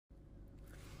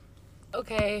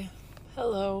Okay,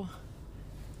 hello.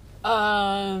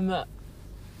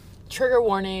 Trigger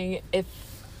warning, if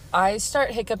I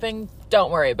start hiccuping, don't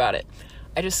worry about it.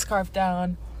 I just scarfed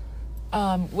down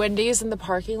Wendy's in the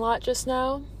parking lot just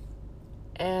now,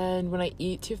 and when I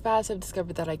eat too fast, I've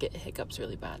discovered that I get hiccups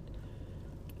really bad.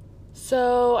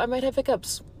 So I might have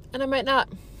hiccups, and I might not.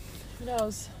 Who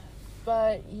knows?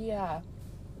 But yeah.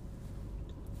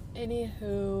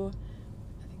 Anywho,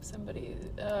 I think somebody,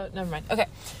 never mind. Okay.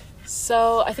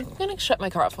 So I think I'm gonna shut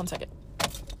my car off 1 second.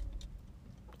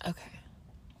 Okay.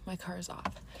 My car is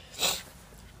off.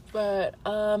 But,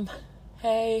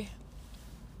 hey.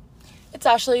 It's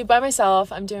Ashley by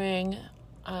myself. I'm doing,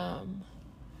 a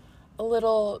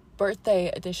little birthday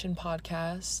edition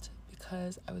podcast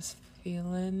because I was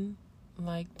feeling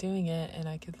like doing it and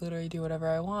I could literally do whatever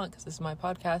I want because this is my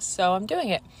podcast, so I'm doing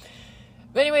it.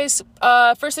 But anyways,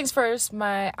 first things first,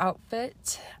 my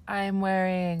outfit. I'm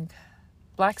wearing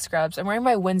black scrubs. I'm wearing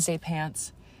my Wednesday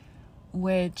pants,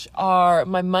 which are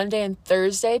my Monday and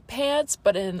Thursday pants,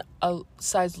 but in a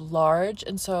size large.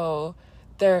 And so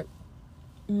they're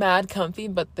mad comfy,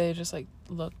 but they just like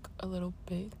look a little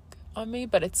big on me,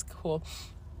 but it's cool.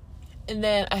 And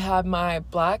then I have my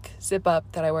black zip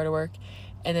up that I wear to work.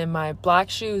 And then my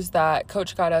black shoes that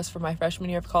Coach got us for my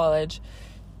freshman year of college.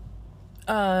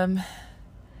 And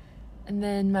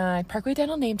then my Parkway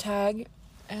Dental name tag,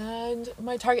 and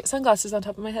my Target sunglasses on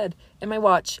top of my head, and my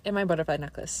watch, and my butterfly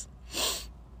necklace.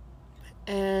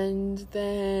 And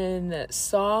then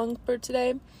song for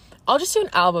today, I'll just do an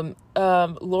album,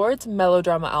 Lord's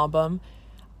Melodrama album.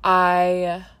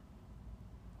 I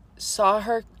saw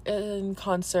her in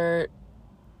concert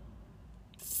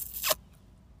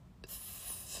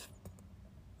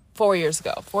 4 years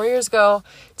ago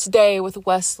today with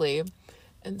Wesley.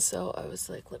 And so I was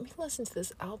like, let me listen to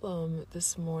this album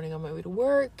this morning on my way to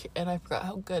work. And I forgot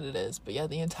how good it is. But yeah,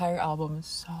 the entire album is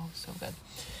so good.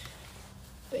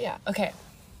 But yeah, okay.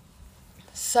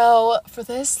 So for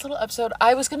this little episode,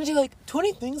 I was going to do like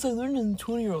 20 things I learned as a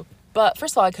 20-year-old. But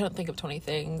first of all, I couldn't think of 20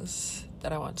 things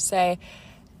that I wanted to say.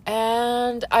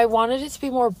 And I wanted it to be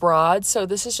more broad. So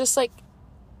this is just like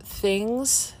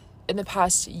things in the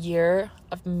past year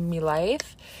of my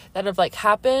life that have like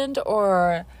happened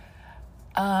or...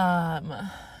 what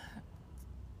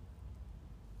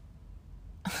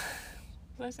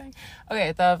was I saying?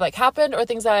 Okay, that have like happened or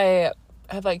things that I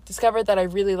have like discovered that I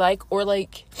really like, or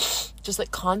like just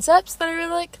like concepts that I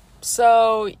really like.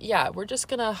 So yeah, we're just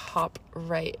gonna hop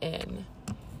right in.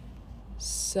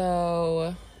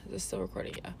 So is this still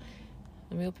recording? Yeah.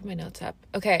 Let me open my notes app.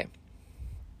 Okay.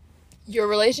 Your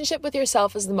relationship with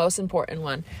yourself is the most important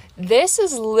one. This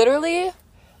is literally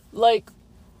like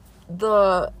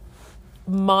the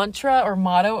mantra or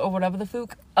motto or whatever the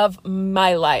fuck of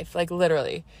my life, like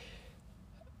literally.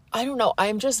 I don't know,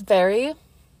 I'm just very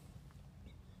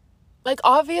like,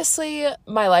 obviously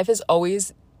my life has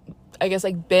always, I guess,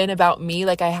 like been about me.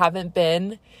 Like I haven't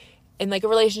been in like a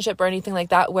relationship or anything like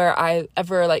that where I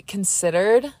ever like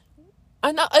considered,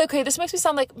 I'm not, okay, this makes me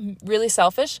sound like really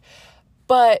selfish,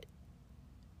 but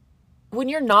when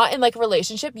you're not in like a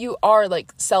relationship, you are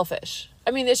like selfish. I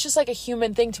mean, it's just like a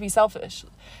human thing to be selfish.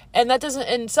 And that doesn't,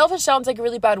 and selfish sounds like a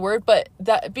really bad word, but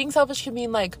that being selfish can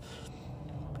mean like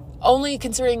only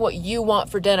considering what you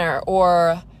want for dinner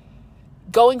or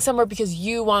going somewhere because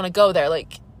you want to go there.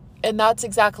 Like, and that's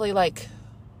exactly like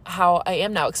how I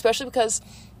am now, especially because,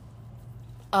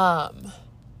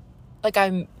 like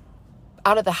I'm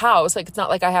out of the house. Like, it's not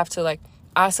like I have to like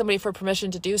ask somebody for permission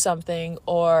to do something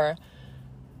or,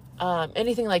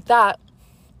 anything like that.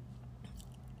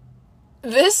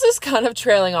 This is kind of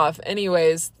trailing off.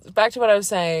 Anyways, back to what I was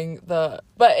saying. Oh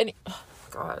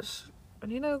gosh, I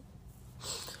need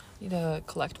to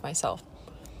collect myself.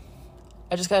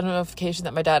 I just got a notification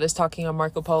that my dad is talking on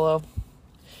Marco Polo.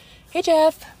 Hey,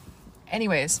 Jeff.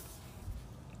 Anyways,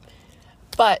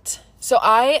 but so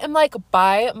I am like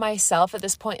by myself at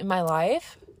this point in my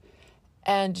life.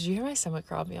 And did you hear my stomach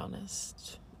growl? I'll be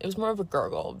honest. It was more of a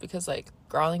gurgle because like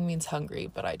growling means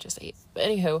hungry, but I just ate. But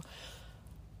anywho,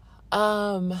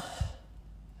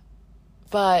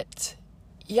 but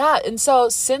yeah, and so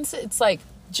since it's like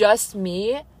just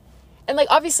me, and like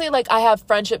obviously like I have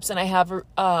friendships and I have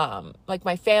like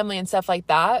my family and stuff like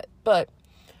that, but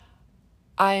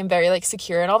I am very like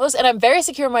secure in all those, and I'm very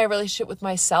secure in my relationship with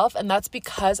myself, and that's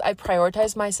because I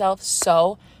prioritize myself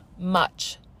so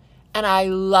much and I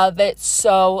love it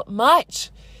so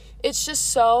much. It's just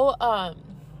so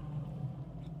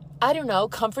I don't know,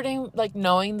 comforting, like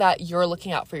knowing that you're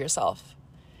looking out for yourself.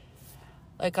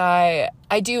 Like I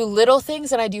do little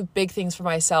things and I do big things for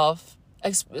myself,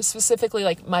 specifically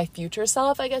like my future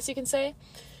self, I guess you can say.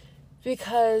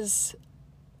 because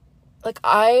like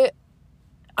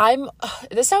I'm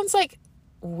this sounds like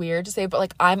weird to say, but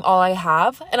like I'm all I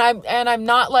have, and I'm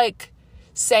not like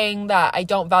saying that I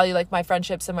don't value like my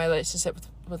friendships and my relationship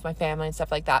with my family and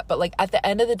stuff like that, but like at the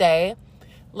end of the day,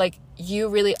 like you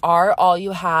really are all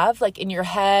you have, like in your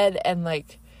head, and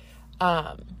like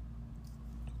I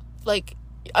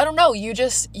don't know, you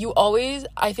always,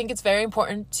 I think it's very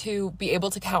important to be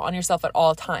able to count on yourself at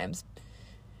all times.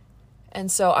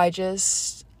 And so I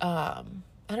just I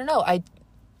don't know,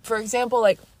 for example,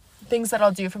 like things that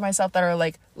I'll do for myself that are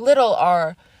like little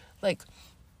are like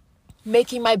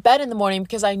making my bed in the morning,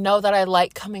 because I know that I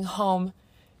like coming home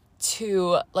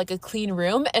to like a clean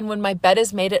room, and when my bed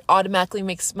is made, it automatically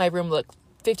makes my room look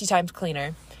 50 times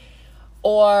cleaner.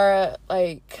 Or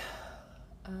like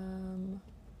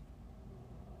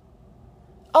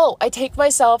I take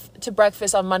myself to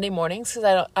breakfast on Monday mornings,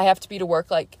 because I have to be to work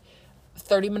like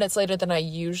 30 minutes later than I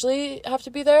usually have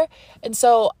to be there. And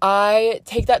so I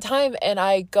take that time and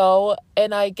I go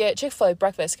and I get Chick-fil-A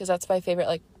breakfast, because that's my favorite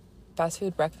like fast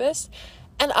food breakfast.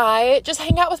 And I just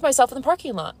hang out with myself in the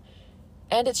parking lot.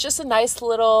 And it's just a nice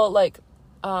little like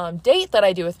date that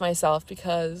I do with myself,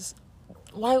 because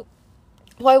why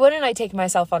wouldn't I take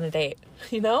myself on a date,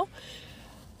 you know?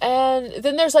 And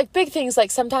then there's like big things, like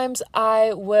sometimes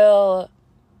I will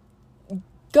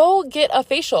go get a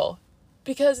facial,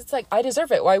 because it's like I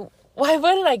deserve it. Why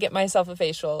wouldn't I get myself a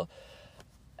facial?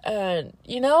 And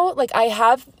you know, like I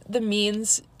have the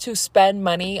means to spend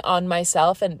money on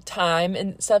myself and time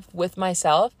and stuff with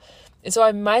myself, and so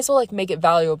I might as well like make it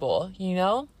valuable, you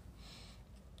know?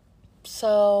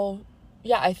 So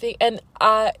yeah, I think, and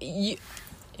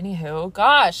anywho,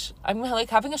 gosh, I'm like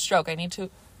having a stroke. I need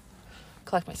to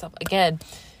collect myself again.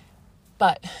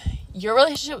 But your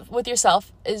relationship with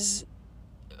yourself is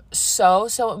so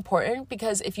important,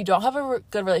 because if you don't have a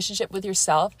good relationship with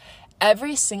yourself,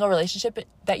 every single relationship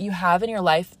that you have in your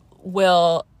life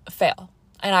will fail.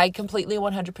 And I completely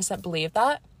 100% believe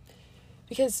that,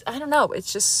 because I don't know, it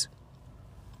just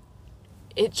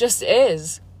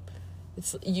is.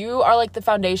 You are like the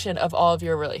foundation of all of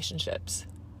your relationships.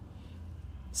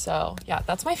 So yeah,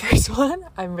 that's my first one.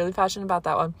 I'm really passionate about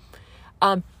that one.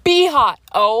 Be hot.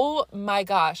 Oh my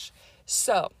gosh.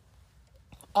 So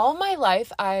all my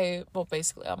life,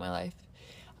 basically all my life,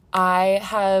 I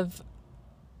have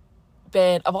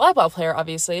been a volleyball player,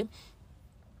 obviously.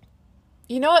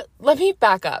 You know what? Let me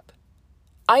back up.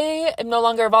 I am no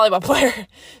longer a volleyball player.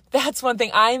 That's one thing.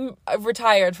 I'm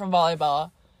retired from volleyball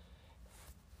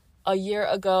a year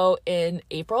ago in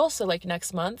April, so like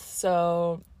next month.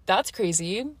 So that's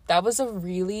crazy. That was a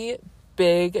really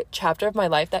big chapter of my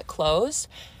life that closed,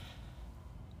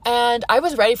 and I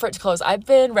was ready for it to close. I've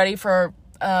been ready for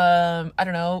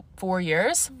 4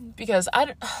 years, because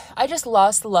I just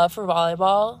lost the love for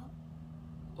volleyball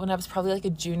when I was probably like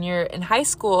a junior in high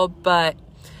school. But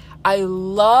I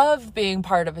love being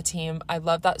part of a team. I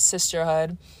love that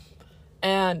sisterhood,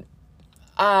 and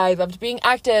I loved being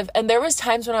active. And there was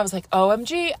times when I was like,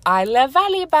 OMG, I love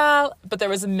volleyball. But there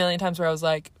was a million times where I was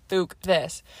like, Fook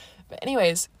this. But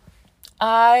anyways,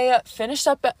 I finished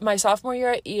up my sophomore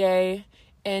year at EA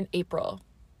in April.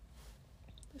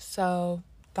 So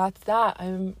that's that.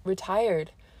 I'm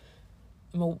retired.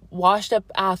 I'm a washed up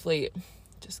athlete.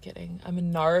 Just kidding. I'm a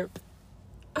NARP.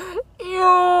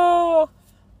 Ew.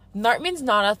 NARP means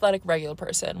non-athletic regular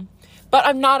person. But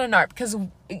I'm not a NARP, because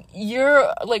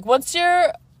you're like, once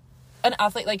you're an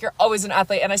athlete, like you're always an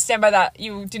athlete. And I stand by that.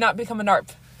 You do not become a NARP.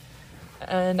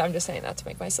 And I'm just saying that to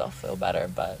make myself feel better,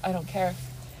 but I don't care,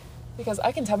 because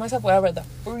I can tell myself whatever the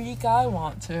freak I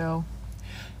want to.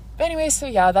 But anyway, so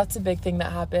yeah, that's a big thing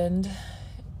that happened.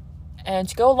 And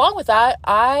to go along with that,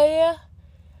 I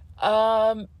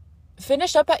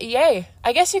finished up at EA.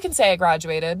 I guess you can say I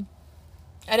graduated.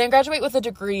 I didn't graduate with a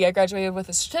degree. I graduated with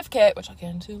a certificate, which I'll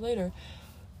get into later.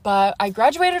 But I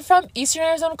graduated from Eastern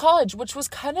Arizona College, which was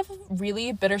kind of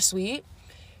really bittersweet,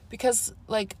 because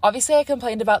like obviously I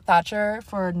complained about Thatcher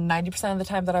for 90% of the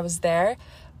time that I was there.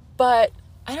 But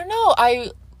I don't know,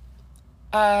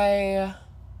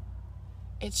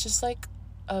 it's just like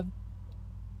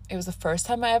it was the first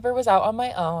time I ever was out on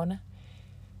my own,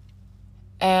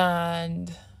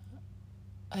 and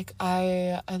like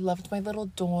I loved my little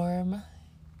dorm,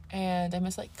 and I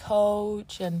miss like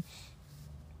Coach, and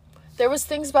there was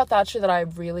things about Thatcher that I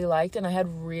really liked, and I had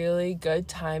really good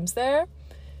times there.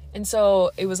 And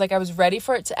so it was like I was ready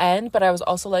for it to end, but I was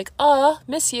also like,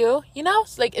 miss you, you know?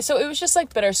 Like, so it was just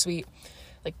like bittersweet,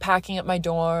 like packing up my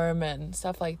dorm and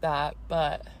stuff like that.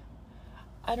 But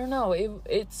I don't know,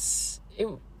 it's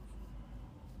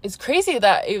crazy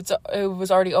that it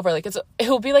was already over. Like it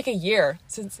will be like a year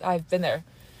since I've been there.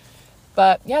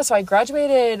 But yeah, so I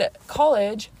graduated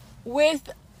college with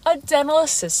a dental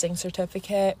assisting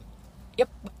certificate. Yep,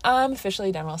 I'm officially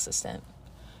a dental assistant.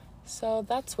 So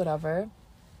that's whatever.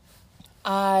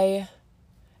 I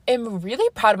am really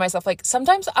proud of myself. Like,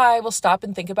 sometimes I will stop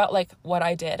and think about, like, what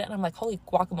I did. And I'm like, holy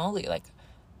guacamole, like,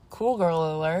 cool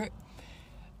girl alert.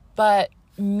 But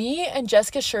me and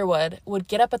Jessica Sherwood would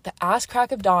get up at the ass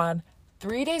crack of dawn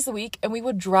 3 days a week, and we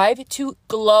would drive to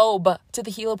Globe, to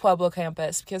the Gila Pueblo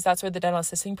campus, because that's where the dental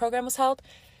assisting program was held.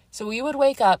 So we would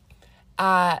wake up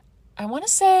at, I want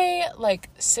to say, like,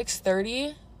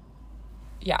 6:30.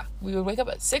 Yeah, we would wake up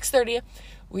at 6:30.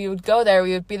 We would go there.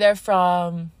 We would be there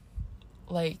from,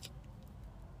 like,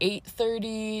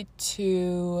 8:30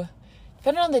 to,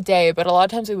 depending on the day, but a lot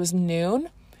of times it was noon,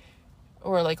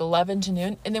 or like 11 to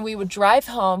noon. And then we would drive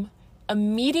home,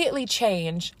 immediately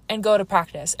change, and go to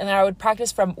practice. And then I would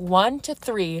practice from 1 to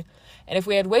 3. And if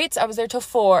we had weights, I was there till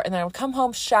 4. And then I would come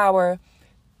home, shower,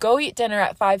 go eat dinner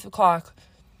at 5 o'clock,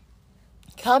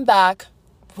 come back,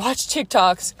 watch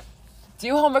TikToks,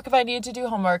 do homework if I needed to do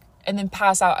homework, and then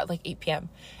pass out at like 8 p.m.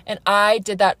 And I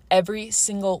did that every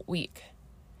single week.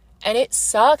 And it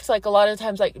sucked, like, a lot of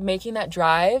times, like, making that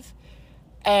drive.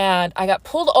 And I got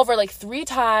pulled over like 3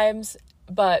 times,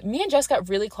 but me and Jess got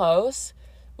really close,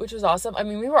 which was awesome. I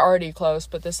mean, we were already close,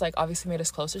 but this, like, obviously made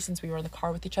us closer since we were in the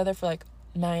car with each other for like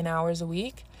 9 hours a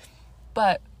week.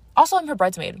 But also, I'm her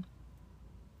bridesmaid.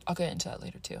 I'll get into that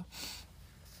later too.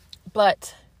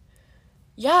 But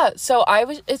yeah, so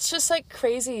it's just like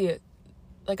crazy.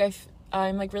 Like,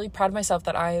 I'm like really proud of myself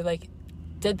that I like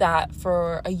did that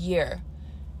for a year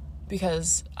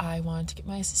because I wanted to get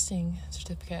my assisting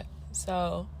certificate.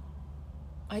 So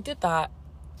I did that.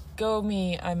 Go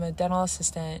me, I'm a dental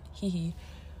assistant. Hee hee.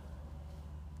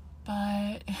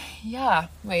 But yeah,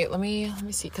 wait, let me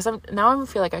see, because I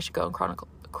feel like I should go in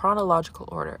chronological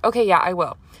order. Okay, yeah, I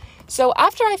will. So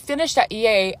after I finished at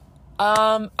EA,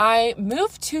 I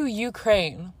moved to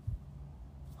Ukraine.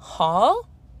 Huh?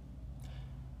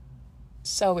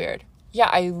 So weird. Yeah,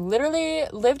 I literally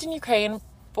lived in Ukraine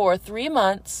for 3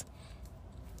 months,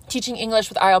 teaching English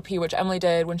with ILP, which Emily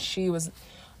did when she was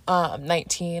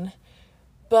 19.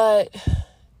 But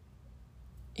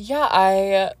yeah,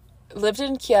 I lived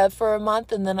in Kiev for a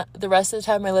month, and then the rest of the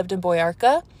time I lived in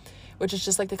Boyarka, which is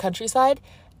just like the countryside.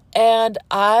 And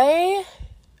I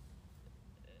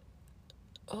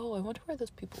wonder where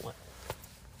those people went.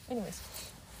 Anyways,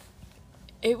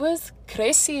 it was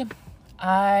crazy.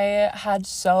 I had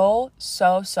so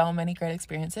many great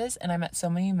experiences, and I met so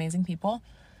many amazing people,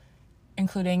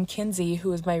 including Kinsey, who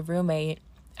was my roommate.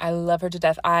 I love her to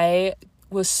death. I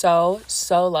was so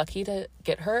lucky to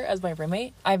get her as my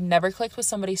roommate. I've never clicked with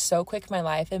somebody so quick in my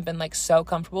life and been like so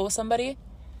comfortable with somebody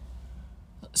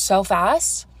so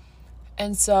fast.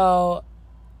 And so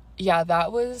yeah,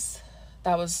 that was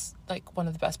like one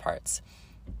of the best parts.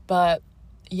 But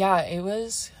yeah, it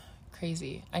was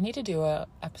crazy. I need to do a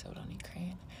episode on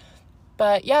Ukraine.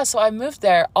 But yeah, so I moved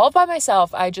there all by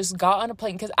myself. I just got on a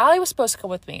plane because Allie was supposed to come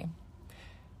with me,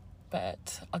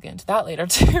 but I'll get into that later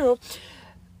too.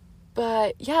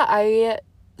 But yeah, I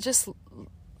just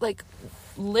like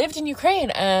lived in Ukraine,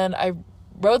 and I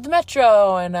rode the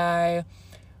metro, and I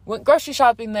went grocery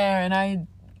shopping there, and it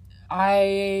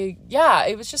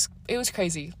was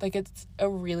crazy. Like, it's a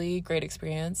really great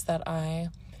experience that I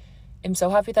am so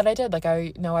happy that I did. Like,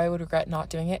 I know I would regret not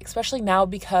doing it, especially now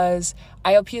because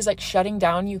IOP is like shutting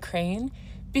down Ukraine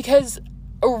because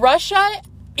Russia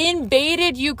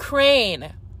invaded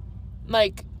Ukraine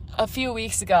like a few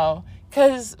weeks ago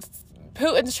because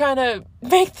Putin's trying to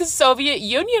make the Soviet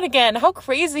Union again. How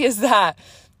crazy is that?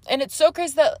 And it's so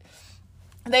crazy that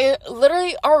they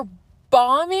literally are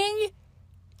bombing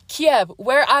Kiev,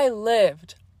 where I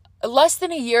lived, less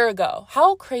than a year ago.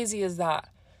 How crazy is that?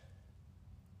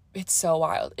 It's so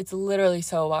wild. It's literally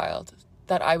so wild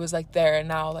that I was like there, and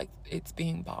now like it's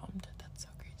being bombed. That's so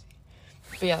crazy.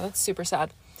 But yeah, that's super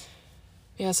sad.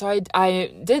 Yeah, so I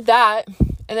did that.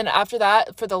 And then after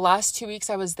that, for the last 2 weeks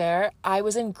I was there, I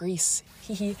was in Greece.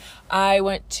 I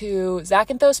went to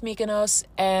Zakynthos, Mykonos,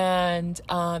 and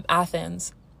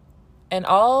Athens. And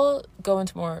I'll go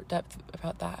into more depth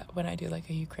about that when I do like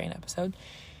a Ukraine episode.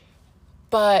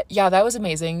 But yeah, that was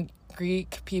amazing.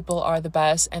 Greek people are the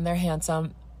best, and they're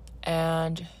handsome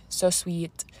and so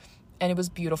sweet, and it was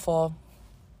beautiful.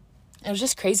 It was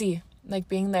just crazy, like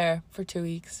being there for 2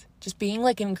 weeks, just being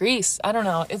like in Greece. I don't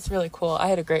know. It's really cool. I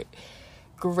had a great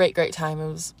time. It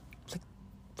was like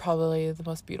probably the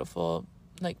most beautiful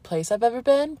like place I've ever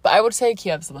been, but I would say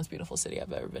Kiev's the most beautiful city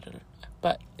I've ever been in.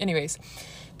 But anyways,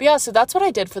 but yeah, so that's what I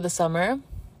did for the summer.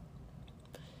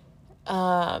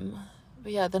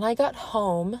 But yeah, then I got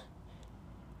home,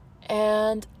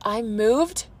 and I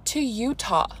moved to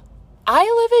Utah. I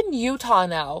live in Utah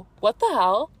now. What the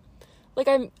hell? Like,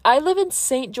 I live in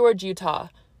St. George, Utah.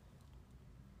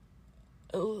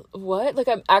 What? Like,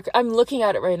 I'm looking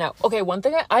at it right now. Okay, one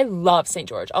thing, I love St.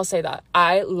 George. I'll say that.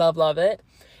 I love it.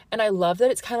 And I love that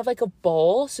it's kind of like a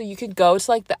bowl, so you could go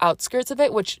to, like, the outskirts of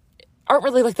it, which aren't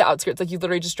really, like, the outskirts. Like, you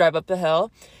literally just drive up the hill,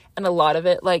 and a lot of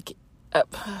it, like, why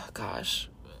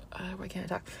can't I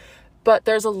talk? But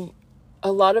there's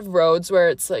a lot of roads where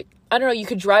it's, like, I don't know, you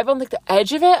could drive on, like, the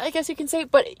edge of it, I guess you can say,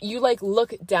 but you, like,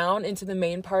 look down into the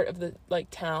main part of the, like,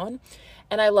 town,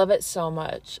 and I love it so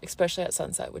much, especially at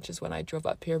sunset, which is when I drove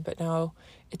up here, but now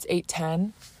it's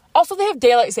 8:10. Also, they have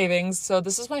daylight savings, so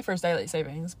this is my first daylight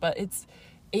savings, but it's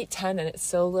 8:10, and it's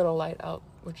still a little light out,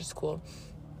 which is cool.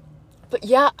 But,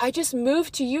 yeah, I just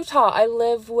moved to Utah. I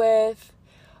live with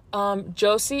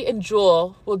Josie and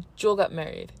Jewel. Well, Jewel got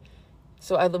married.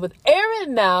 So I live with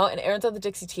Erin now, and Erin's on the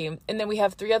Dixie team. And then we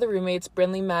have 3 other roommates,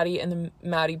 Brinley, Maddie, and then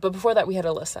Maddie. But before that, we had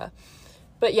Alyssa.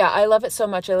 But yeah, I love it so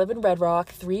much. I live in Red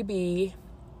Rock, 3B.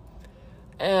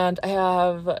 And I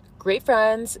have great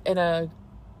friends and a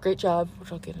great job,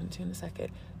 which I'll get into in a second.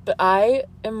 But I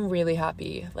am really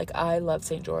happy. Like, I love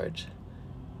St. George.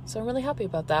 So I'm really happy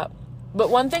about that. But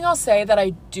one thing I'll say that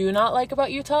I do not like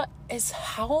about Utah is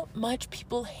how much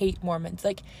people hate Mormons.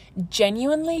 Like,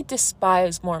 genuinely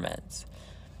despise Mormons.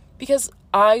 Because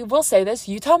I will say this,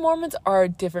 Utah Mormons are a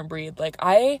different breed. Like,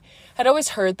 I had always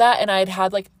heard that, and I'd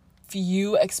had, like,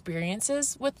 few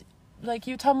experiences with, like,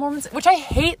 Utah Mormons, which I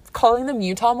hate calling them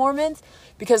Utah Mormons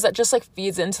because that just, like,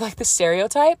 feeds into, like, the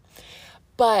stereotype.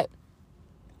 But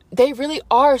they really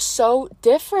are so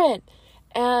different,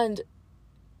 and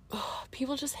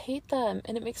people just hate them,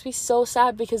 and it makes me so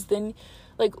sad because then,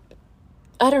 like,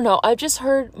 I don't know, I've just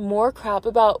heard more crap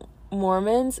about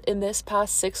Mormons in this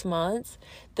past 6 months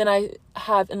than I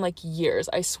have in, like, years,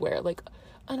 I swear. Like,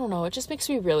 I don't know, it just makes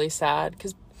me really sad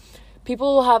because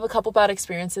people will have a couple bad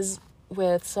experiences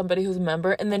with somebody who's a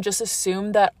member and then just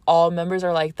assume that all members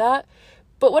are like that.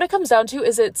 But what it comes down to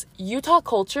is it's Utah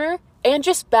culture and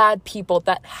just bad people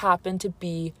that happen to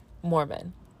be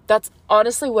Mormon. That's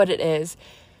honestly what it is.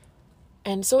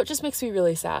 And so it just makes me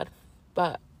really sad.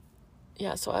 But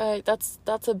yeah, so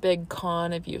that's a big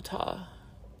con of Utah.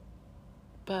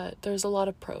 But there's a lot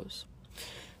of pros.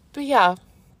 But yeah,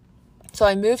 so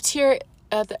I moved here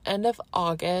at the end of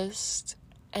August,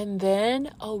 and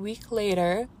then a week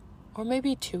later, or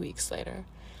maybe 2 weeks later,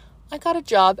 I got a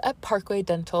job at Parkway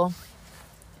Dental,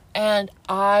 and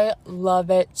I love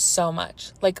it so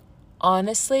much. Like,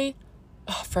 honestly,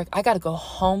 I gotta go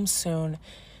home soon.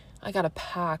 I gotta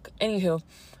pack. Anywho,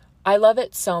 I love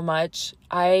it so much.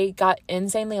 I got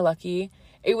insanely lucky.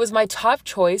 It was my top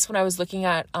choice when I was looking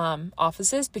at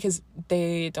offices because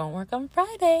they don't work on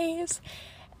Fridays.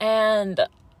 And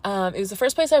it was the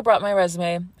first place I brought my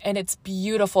resume, and it's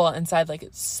beautiful inside. Like,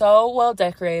 it's so well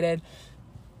decorated.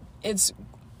 It's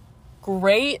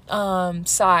great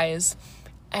size.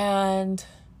 And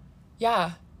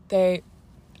yeah,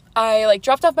 I like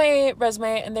dropped off my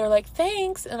resume, and they were like,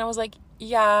 thanks. And I was like,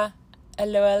 yeah,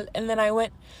 lol. And then I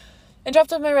went and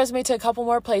dropped off my resume to a couple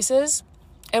more places.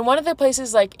 And one of the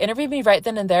places, like, interviewed me right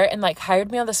then and there and, like,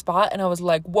 hired me on the spot. And I was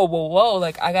like, whoa.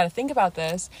 Like, I got to think about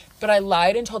this. But I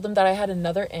lied and told them that I had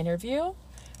another interview,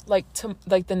 like,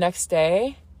 the next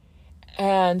day.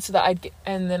 And so that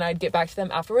I'd get back to them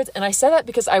afterwards. And I said that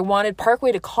because I wanted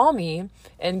Parkway to call me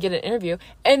and get an interview.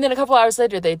 And then a couple hours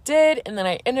later they did. And then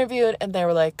I interviewed, and they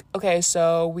were like, okay,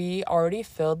 so we already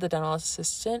filled the dental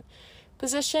assistant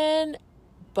position,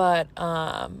 but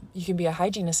you can be a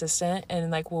hygiene assistant,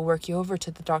 and, like, we'll work you over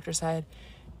to the doctor side.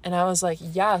 And I was like,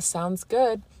 yeah, sounds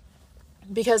good.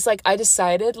 Because, like, I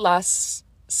decided last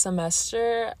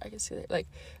semester, I guess, like,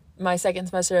 my second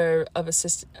semester of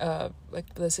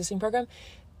like, the assisting program,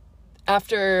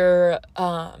 after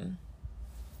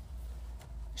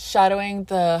shadowing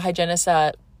the hygienist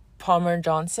at Palmer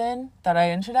Johnson that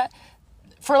I interned at,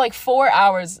 for, like, 4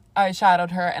 hours, I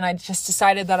shadowed her, and I just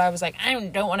decided that I was like, I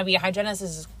don't want to be a hygienist.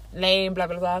 This is lame, blah,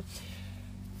 blah, blah.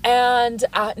 And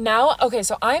now, okay,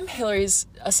 so I'm Hillary's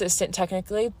assistant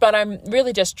technically, but I'm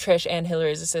really just Trish and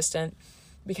Hillary's assistant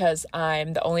because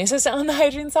I'm the only assistant on the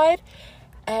hygiene side.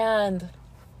 And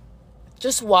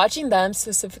just watching them,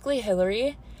 specifically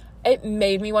Hillary, it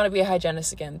made me want to be a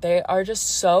hygienist again. They are just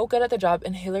so good at their job,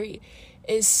 and Hillary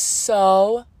is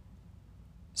so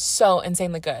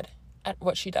insanely good at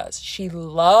what she does. She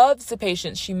loves the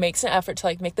patients. She makes an effort to,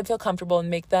 like, make them feel comfortable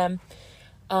and make them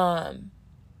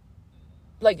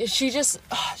like, she's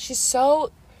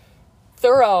so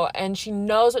thorough, and she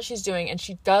knows what she's doing, and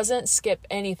she doesn't skip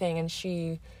anything, and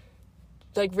she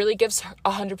like really gives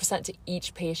 100% to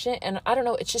each patient. And I don't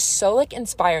know, it's just so like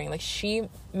inspiring. Like she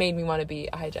made me want to be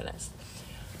a hygienist.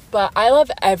 But I love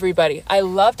everybody. I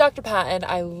love Dr. Patton.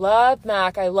 I love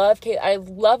Mac. I love Kate. I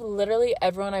love literally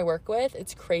everyone I work with.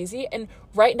 It's crazy. And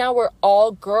right now we're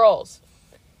all girls.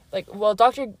 Like, well,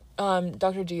 Dr.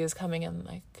 G is coming in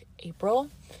like April,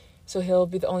 so he'll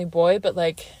be the only boy, but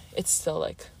like it's still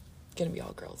like gonna be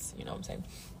all girls, you know what I'm saying?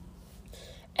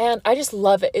 And I just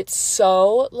love it. It's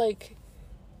so like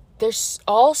they're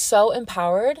all so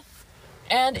empowered,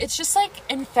 and it's just like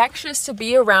infectious to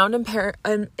be around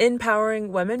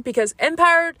empowering women, because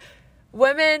empowered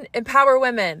women empower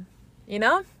women, you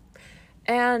know?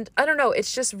 And I don't know,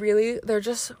 it's just really,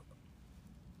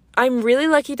 I'm really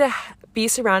lucky to be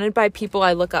surrounded by people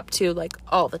I look up to like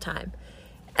all the time.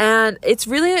 And it's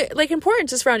really like important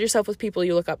to surround yourself with people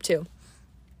you look up to,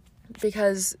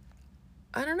 because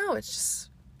I don't know, it's just,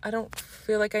 I don't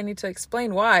feel like I need to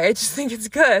explain why. I just think it's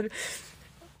good.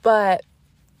 But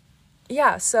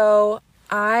yeah, so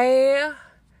I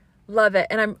love it,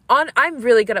 and I'm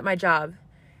really good at my job,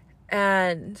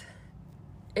 and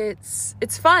it's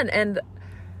fun, and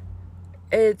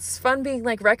it's fun being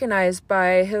like recognized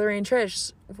by Hillary and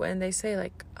Trish when they say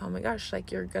like, oh my gosh,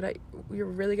 like you're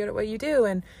really good at what you do,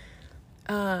 and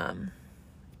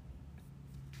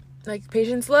like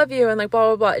patients love you, and like blah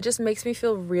blah blah. It just makes me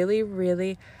feel really,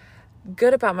 really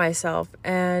good about myself,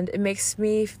 and it makes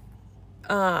me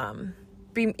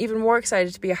be even more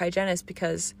excited to be a hygienist,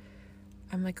 because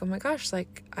I'm like, oh my gosh,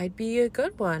 like I'd be a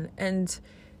good one. And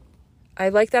I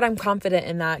like that I'm confident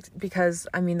in that, because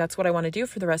I mean that's what I want to do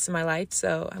for the rest of my life,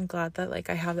 so I'm glad that like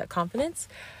I have that confidence.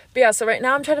 But yeah, so right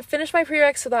now I'm trying to finish my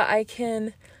prereq so that I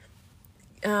can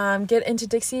get into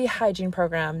Dixie hygiene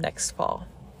program next fall.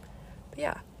 But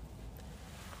yeah,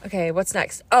 okay, what's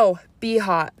next? Oh, be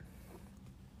hot.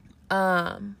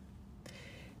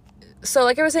 So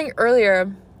like I was saying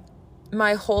earlier,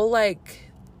 my whole like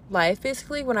life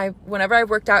basically, whenever I've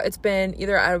worked out, it's been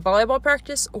either at a volleyball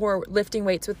practice or lifting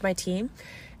weights with my team.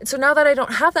 And so now that I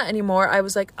don't have that anymore, I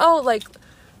was like, oh, like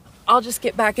I'll just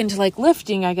get back into like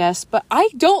lifting, I guess. But I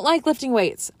don't like lifting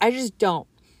weights. I just don't.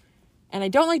 And I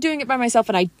don't like doing it by myself,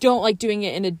 and I don't like doing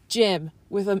it in a gym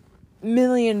with a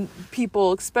million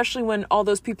people, especially when all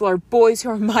those people are boys who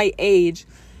are my age.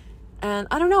 And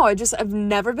I don't know, I've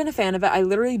never been a fan of it. I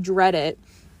literally dread it.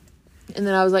 And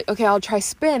then I was like, okay, I'll try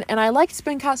spin. And I liked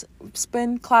spin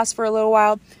class for a little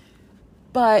while.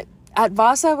 But at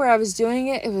Vasa, where I was doing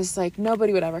it, it was like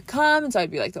nobody would ever come. And so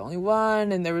I'd be like the only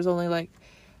one. And there was only like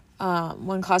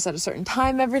one class at a certain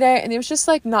time every day. And it was just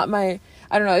like not I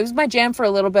don't know, it was my jam for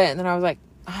a little bit. And then I was like,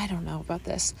 I don't know about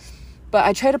this. But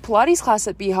I tried a Pilates class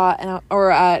at BHOT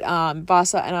or at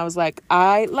Vasa. And I was like,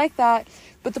 I like that.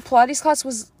 But the Pilates class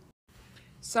was...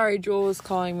 Sorry, Jewel was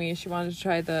calling me. She wanted to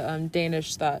try the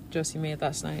Danish that Josie made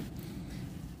last night.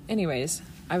 Anyways,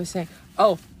 I was saying,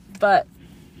 but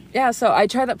yeah, so I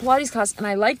tried that Pilates class and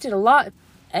I liked it a lot.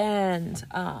 And,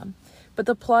 but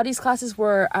the Pilates classes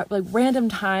were at like random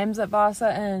times at Vasa.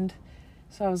 And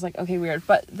so I was like, okay, weird.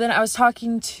 But then I was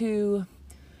talking to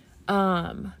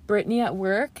Brittany at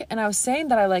work, and I was saying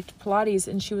that I liked Pilates,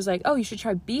 and she was like, oh, you should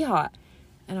try BHOT.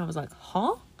 And I was like,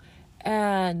 huh?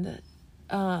 And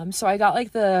so I got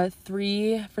like the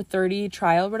 3 for $30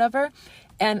 trial or whatever,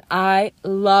 and I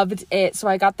loved it. So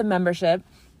I got the membership,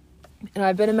 and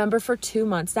I've been a member for 2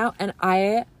 months now, and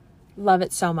I love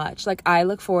it so much. Like I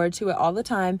look forward to it all the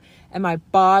time, and my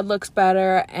bod looks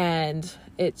better, and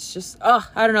it's just, I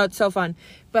don't know, it's so fun.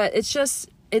 But it's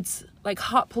like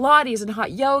hot Pilates and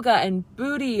hot yoga and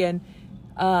booty and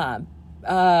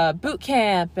boot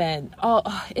camp and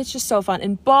it's just so fun.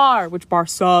 And bar, which bar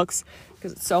sucks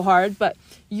because it's so hard, but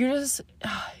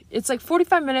it's like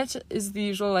 45 minutes is the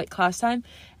usual like class time,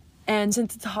 and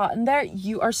since it's hot in there,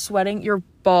 you are sweating your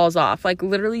balls off, like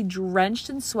literally drenched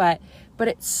in sweat, but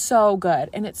it's so good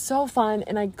and it's so fun.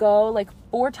 And I go like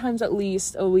 4 times at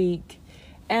least a week,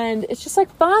 and it's just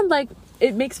like fun. Like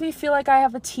it makes me feel like I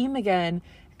have a team again,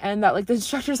 and that like the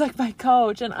instructor's like my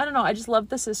coach. And I don't know, I just love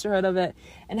the sisterhood of it,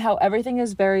 and how everything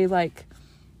is very like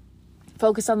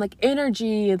focused on like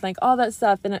energy and like all that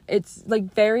stuff. And it's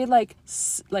like very like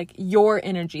your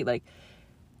energy. Like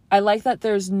I like that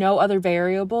there's no other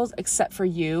variables except for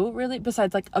you, really,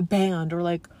 besides like a band or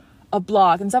like a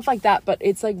block and stuff like that. But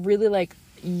it's like really like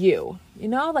you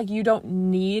know, like you don't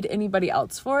need anybody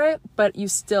else for it, but you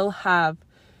still have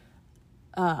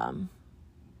kind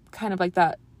of like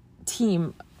that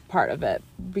team part of it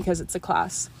because it's a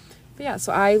class. But yeah,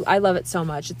 so I love it so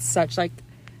much. It's such like,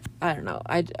 I don't know,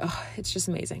 it's just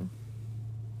amazing.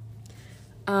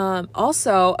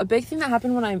 Also, a big thing that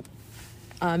happened when I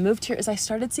moved here is I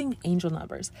started seeing angel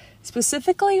numbers,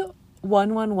 specifically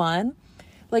 111.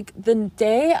 Like the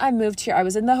day I moved here, I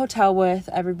was in the hotel with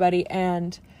everybody,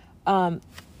 and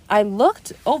I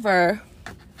looked over.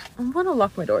 I'm gonna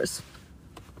lock my doors.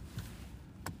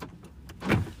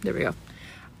 There we go.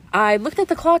 I looked at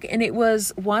the clock and it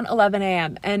was 1:11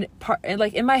 a.m. and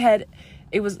like in my head,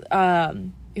 it was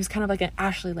kind of like an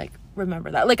Ashley, like,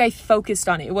 remember that. Like I focused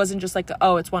on it. It wasn't just like,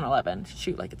 oh, it's 1:11.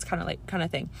 Shoot, like it's kind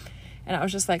of thing. And I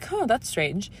was just like, oh, that's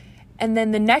strange. And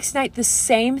then the next night, the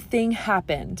same thing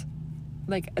happened.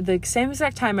 Like the same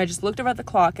exact time, I just looked over at the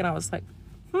clock and I was like,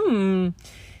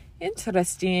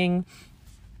 interesting.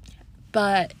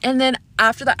 And then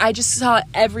after that, I just saw it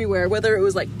everywhere, whether it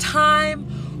was like time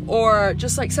or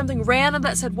just like something random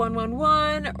that said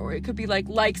 111, or it could be like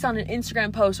likes on an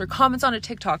Instagram post or comments on a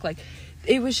TikTok. Like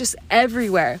it was just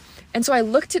everywhere. And so I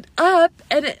looked it up,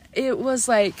 and it was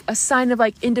like a sign of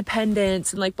like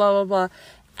independence and like blah, blah, blah.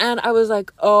 And I was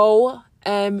like, OMG.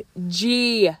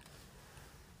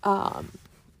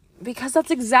 Because that's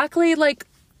exactly like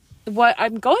what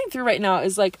I'm going through right now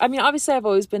is like, I mean, obviously I've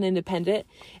always been independent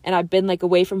and I've been like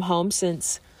away from home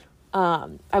since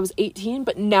I was 18,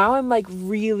 but now I'm like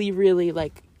really, really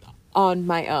like on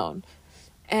my own.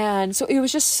 And so it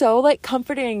was just so like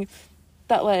comforting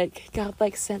that like God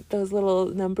like sent those little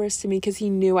numbers to me, because he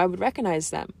knew I would recognize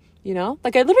them, you know?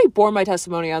 Like I literally bore my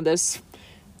testimony on this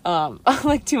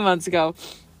like 2 months ago,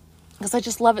 because I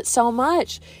just love it so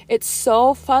much. It's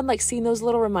so fun like seeing those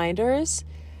little reminders.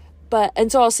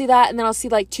 And so I'll see that, and then I'll see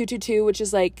like 222, which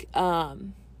is like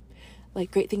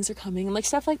great things are coming and like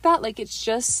stuff like that. Like it's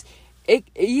just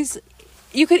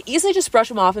you could easily just brush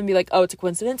them off and be like, oh, it's a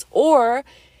coincidence, or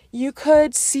you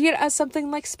could see it as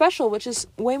something like special, which is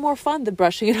way more fun than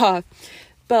brushing it off.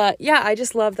 But yeah, I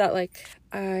just love that like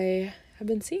I have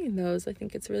been seeing those. I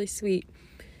think it's really sweet.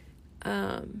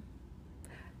 And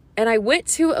I went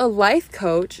to a life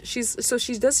coach. She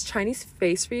does Chinese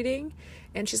face reading,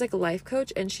 and she's like a life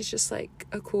coach, and she's just like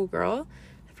a cool girl.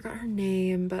 I forgot her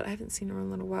name, but I haven't seen her in a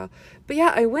little while. But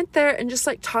yeah, I went there and just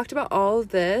like talked about all of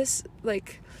this,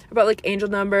 like about like angel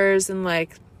numbers and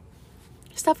like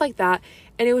stuff like that.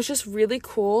 And it was just really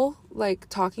cool, like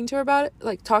talking to her about it,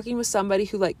 like talking with somebody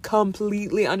who like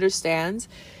completely understands.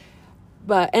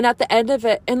 And at the end of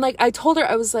it, and like I told her,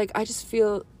 I was like, I just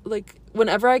feel like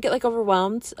whenever I get like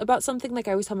overwhelmed about something, like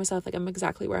I always tell myself like I'm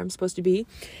exactly where I'm supposed to be.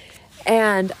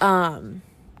 And then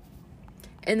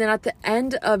at the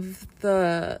end of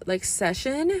the like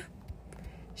session,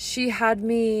 she had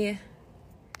me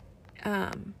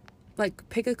like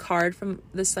pick a card from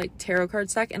this like tarot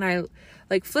card stack, and I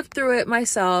like flipped through it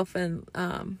myself, and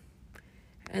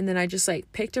then I just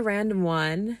like picked a random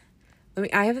one.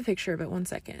 I have a picture of it. 1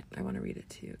 second. I want to read it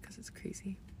to you because it's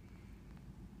crazy.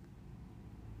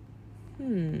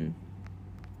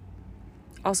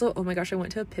 Also, oh my gosh, I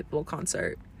went to a Pitbull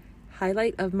concert.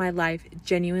 Highlight of my life.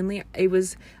 Genuinely, it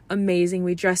was amazing.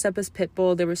 We dressed up as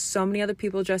Pitbull. There were so many other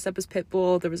people dressed up as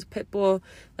Pitbull. There was a Pitbull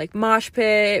like mosh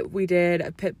pit. We did a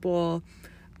Pitbull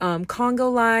Congo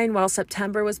line while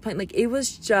September was playing. Like it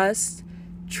was just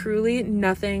truly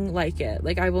nothing like it.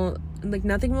 Like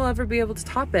nothing will ever be able to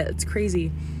top it. It's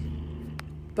crazy.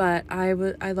 But I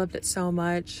loved it so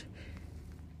much,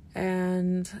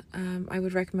 and I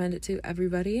would recommend it to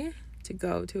everybody to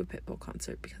go to a Pitbull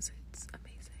concert because it's amazing.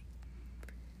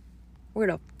 Where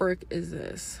the frick is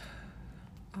this?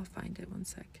 I'll find it. 1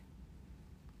 sec.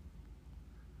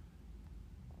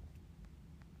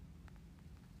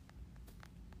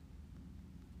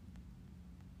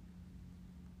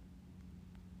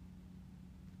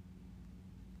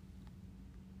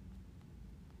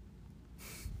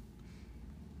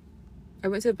 I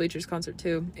went to a Bleachers concert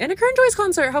too. And a Current Joys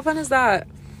concert. How fun is that?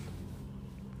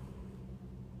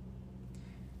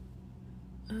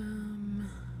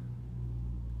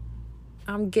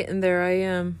 I'm getting there. I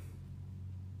am.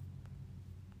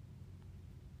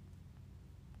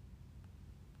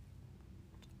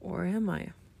 Or am I?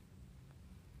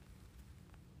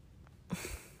 I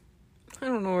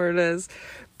don't know where it is.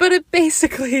 But it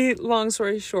basically, long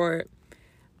story short,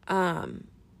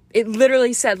 it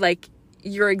literally said like,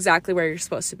 you're exactly where you're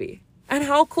supposed to be. And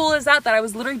how cool is that I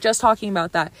was literally just talking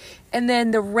about that. And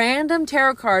then the random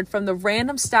tarot card from the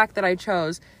random stack that I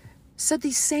chose said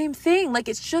the same thing. Like,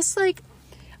 it's just like,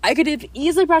 I could have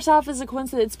easily brushed off as a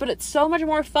coincidence, but it's so much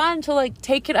more fun to like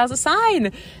take it as a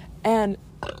sign. And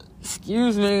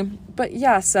excuse me. But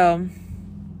yeah, so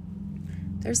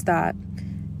there's that.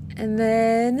 And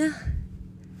then,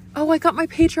 I got my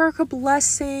patriarchal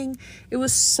blessing. It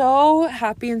was so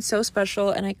happy and so special,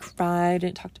 and I cried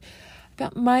and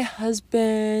about my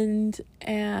husband,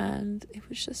 and it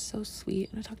was just so sweet.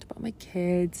 And I talked about my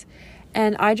kids,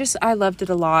 and I loved it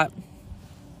a lot.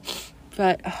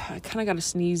 But I kind of got a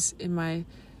sneeze in my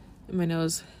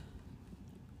nose.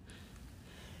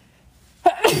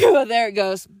 Oh, there it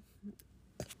goes.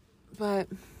 But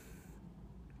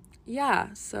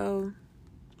yeah, so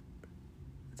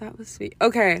that was sweet.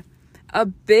 Okay, a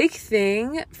big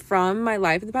thing from my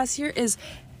life in the past year is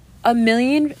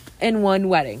 1,000,001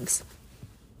 weddings.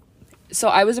 So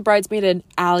I was a bridesmaid in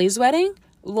Allie's wedding,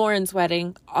 Lauren's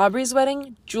wedding, Aubrey's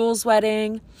wedding, Jules'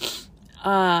 wedding.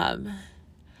 I'm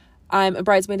a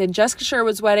bridesmaid in Jessica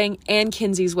Sherwood's wedding and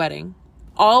Kinsey's wedding.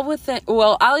 All within,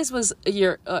 well, Allie's was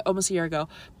almost a year ago,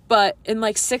 but in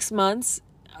like 6 months,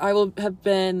 I will have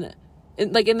been,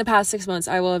 in the past 6 months,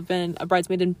 I will have been a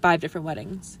bridesmaid in 5 different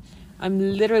weddings. I'm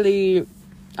literally,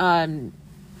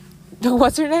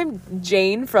 what's her name?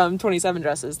 Jane from 27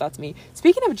 Dresses. That's me.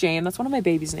 Speaking of Jane, that's one of my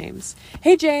baby's names.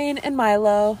 Hey, Jane and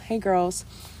Milo. Hey, girls.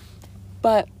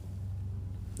 But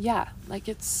yeah, like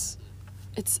it's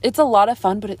a lot of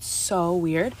fun, but it's so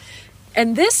weird.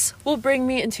 And this will bring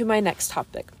me into my next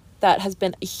topic that has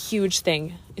been a huge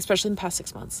thing, especially in the past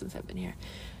 6 months since I've been here.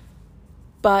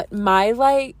 But my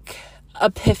like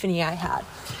epiphany I had,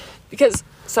 because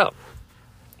so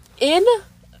in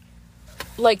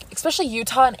like especially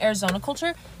Utah and Arizona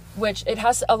culture, which it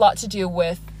has a lot to do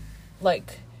with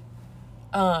like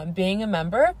being a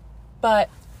member, but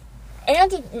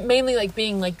and mainly like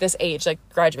being like this age, like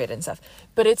graduated and stuff,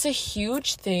 but it's a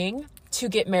huge thing to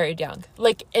get married young,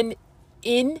 like an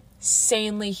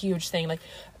insanely huge thing. Like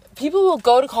people will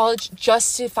go to college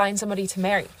just to find somebody to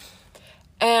marry.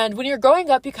 And when you're growing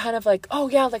up, you kind of like, oh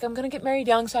yeah, like I'm gonna get married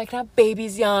young so I can have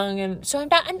babies young, and so I'm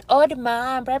not an old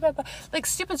mom, blah blah blah, like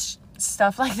stupid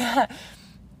stuff like that.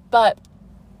 But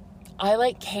I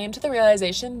like came to the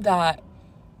realization that,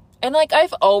 and like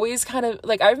I've always kind of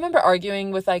like, I remember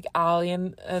arguing with like Allie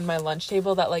and my lunch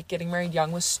table that like getting married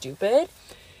young was stupid,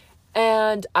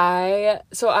 and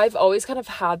I've always kind of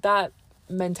had that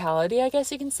mentality, I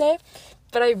guess you can say.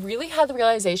 But I really had the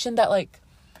realization that like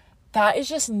that is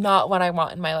just not what I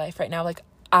want in my life right now. Like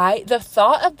the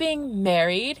thought of being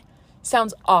married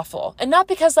sounds awful. And not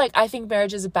because like I think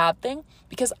marriage is a bad thing,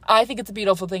 because I think it's a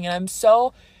beautiful thing. And I'm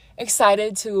so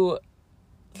excited to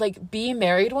like be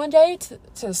married one day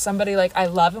to somebody like I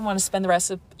love and want to spend the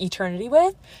rest of eternity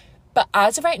with. But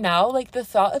as of right now, like the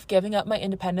thought of giving up my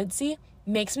independency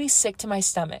makes me sick to my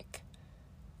stomach.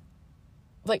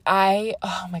 Like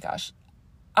oh my gosh.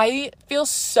 I feel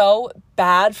so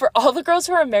bad for all the girls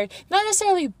who are married. Not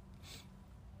necessarily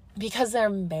because they're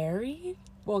married.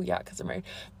 Well, yeah, because they're married.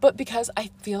 But because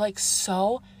I feel like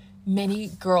so many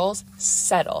girls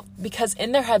settle. Because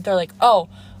in their head, they're like, oh,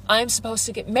 I'm supposed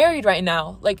to get married right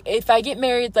now. Like, if I get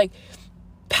married, like,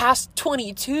 past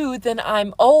 22, then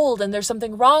I'm old and there's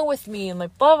something wrong with me and,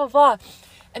 like, blah, blah, blah.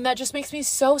 And that just makes me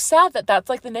so sad that that's,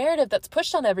 like, the narrative that's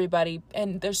pushed on everybody.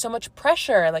 And there's so much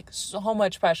pressure, like, so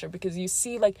much pressure. Because you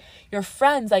see, like, your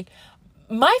friends, like,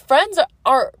 my friends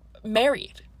are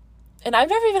married. And I've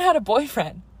never even had a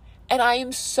boyfriend. And I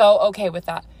am so okay with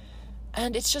that.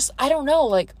 And it's just, I don't know,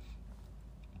 like,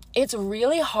 it's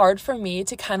really hard for me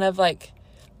to kind of, like,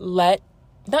 not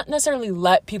necessarily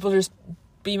let people just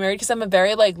be married. Because I'm a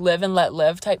very, like, live and let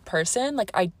live type person.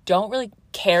 Like, I don't really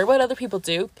care what other people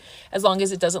do as long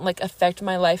as it doesn't like affect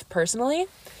my life personally.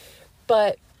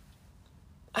 But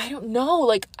I don't know,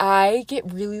 like I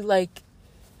get really like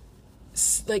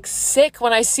sick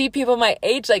when I see people my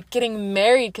age like getting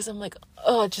married, because I'm like,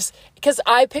 oh, just because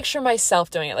I picture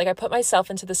myself doing it. Like I put myself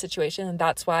into the situation, and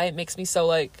that's why it makes me so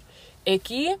like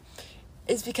icky,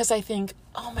 is because I think,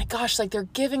 oh my gosh, like they're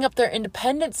giving up their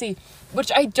independency, which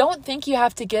I don't think you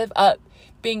have to give up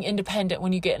being independent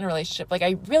when you get in a relationship. Like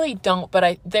I really don't,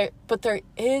 but there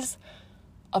is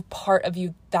a part of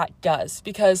you that does,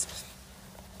 because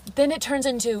then it turns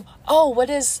into, oh, what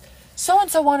does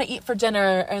so-and-so want to eat for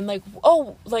dinner? And like,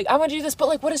 oh, like I want to do this, but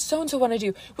like, what does so-and-so want to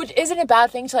do? Which isn't a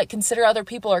bad thing to like consider other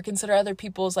people or consider other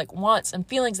people's like wants and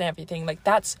feelings and everything. Like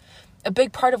that's a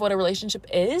big part of what a relationship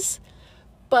is.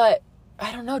 But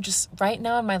I don't know, just right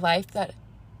now in my life, that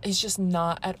is just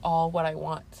not at all what I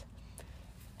want.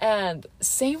 And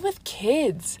same with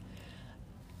kids.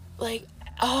 Like,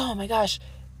 oh my gosh,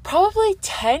 probably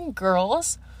 10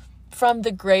 girls from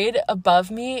the grade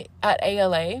above me at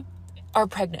ALA are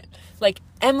pregnant. Like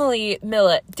Emily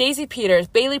Millett, Daisy Peters,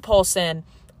 Bailey Polson,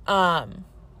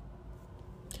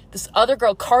 this other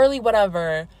girl, Carly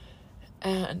whatever,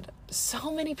 and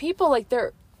so many people, like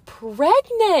they're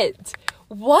pregnant.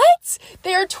 What?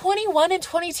 They are 21 and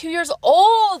 22 years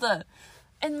old.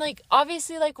 And like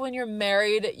obviously like when you're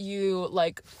married, you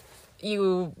like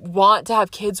you want to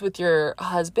have kids with your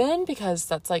husband because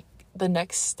that's like the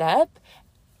next step.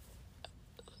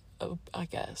 Oh, I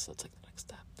guess that's like the next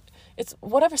step. It's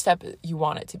whatever step you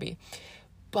want it to be.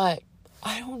 But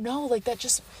I don't know, like that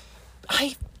just,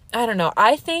 I don't know.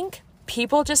 I think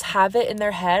people just have it in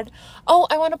their head. Oh,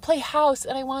 I want to play house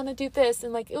and I want to do this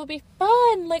and like it'll be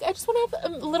fun. Like I just want to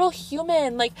have a little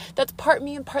human, like that's part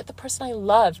me and part the person I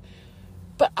love.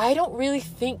 But I don't really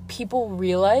think people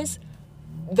realize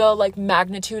the like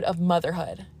magnitude of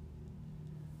motherhood.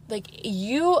 Like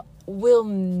you will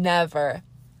never,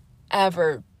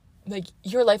 ever, like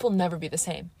your life will never be the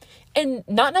same. And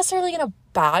not necessarily in a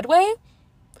bad way.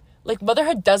 Like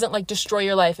motherhood doesn't like destroy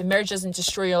your life and marriage doesn't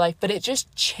destroy your life, but it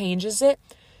just changes it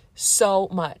so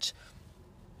much.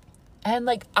 And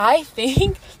like, I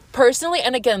think personally,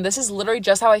 and again, this is literally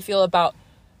just how I feel about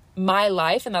my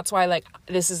life. And that's why like,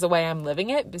 this is the way I'm living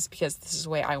it, is because this is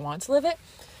the way I want to live it.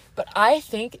 But I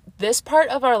think this part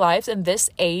of our lives and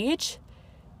this age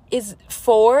is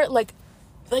for like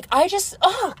I just,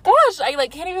 oh gosh, I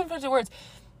like can't even put into words.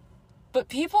 But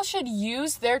people should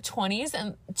use their 20s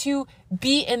and to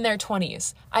be in their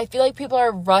 20s. I feel like people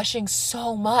are rushing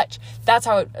so much. That's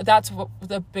what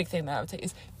the big thing that I would say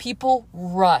is people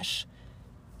rush.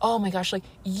 Oh my gosh, like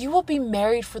you will be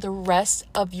married for the rest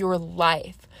of your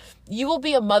life. You will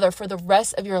be a mother for the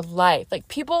rest of your life. Like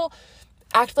people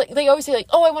act like, they always say like,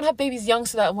 oh, I want to have babies young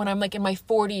so that when I'm like in my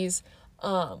 40s,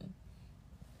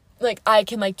 like I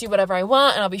can like do whatever I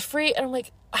want and I'll be free. And I'm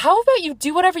like, how about you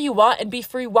do whatever you want and be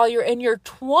free while you're in your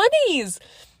 20s?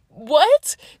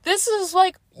 What? This is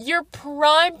like your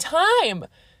prime time.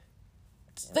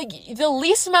 Like the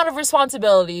least amount of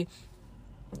responsibility,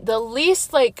 the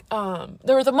least like,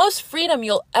 the most freedom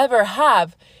you'll ever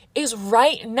have is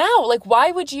right now. Like,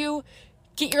 why would you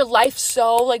get your life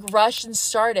so like rushed and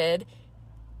started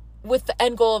with the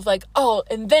end goal of like, oh,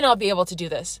 and then I'll be able to do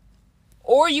this?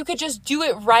 Or you could just do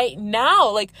it right now.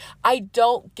 Like, I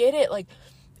don't get it. Like,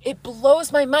 it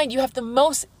blows my mind. You have the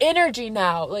most energy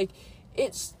now. Like,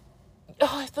 it's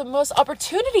the most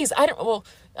opportunities.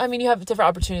 You have different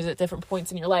opportunities at different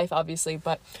points in your life, obviously.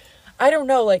 But I don't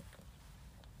know. Like,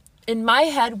 in my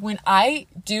head, when I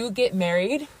do get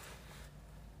married,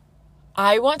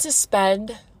 I want to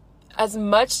spend as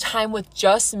much time with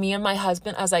just me and my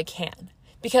husband as I can.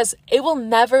 Because it will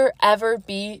never, ever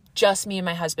be just me and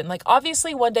my husband. Like,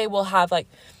 obviously, one day we'll have, like,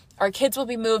 our kids will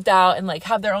be moved out and, like,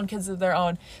 have their own kids of their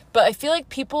own. But I feel like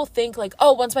people think, like,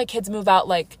 oh, once my kids move out,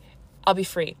 like, I'll be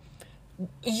free.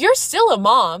 You're still a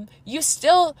mom. You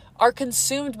still are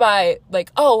consumed by,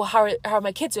 like, oh, how are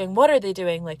my kids doing? What are they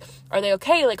doing? Like, are they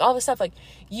okay? Like, all this stuff. Like,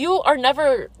 you are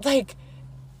never, like,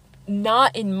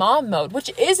 not in mom mode. Which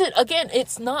isn't, again,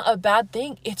 it's not a bad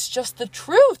thing. It's just the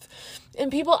truth. And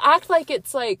people act like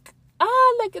it's like,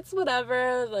 like it's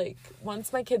whatever. Like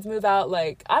once my kids move out,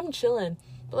 like I'm chilling.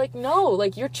 But like, no,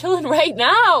 like you're chilling right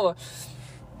now.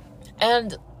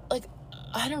 And like,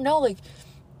 I don't know, like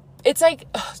it's like,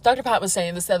 Dr. Pat was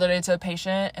saying this the other day to a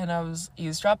patient and I was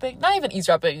eavesdropping. Not even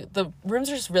eavesdropping. The rooms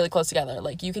are just really close together.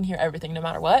 Like you can hear everything no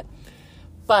matter what.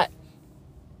 But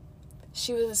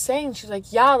she was saying, she was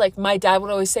like, yeah, like my dad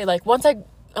would always say like, once I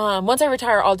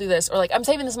retire, I'll do this. Or like, I'm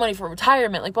saving this money for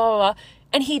retirement, like blah, blah, blah.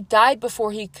 And he died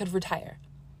before he could retire.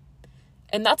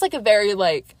 And that's like a very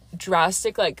like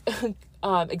drastic, like,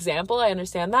 example. I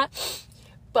understand that.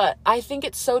 But I think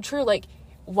it's so true. Like,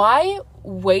 why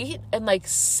wait and like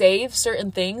save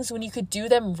certain things when you could do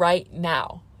them right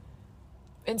now?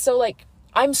 And so like,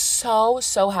 I'm so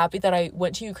happy that I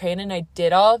went to Ukraine and I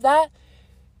did all of that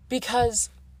because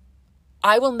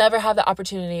I will never have the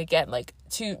opportunity again, like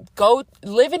to go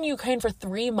live in Ukraine for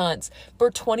 3 months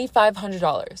for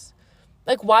 $2,500.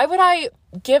 Like, why would I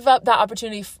give up that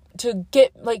opportunity to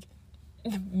get like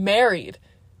married?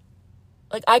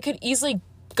 Like I could easily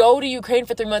go to Ukraine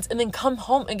for 3 months and then come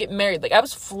home and get married. Like I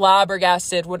was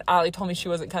flabbergasted when Ali told me she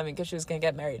wasn't coming because she was going to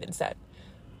get married instead.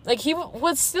 Like he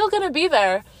was still going to be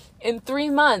there in 3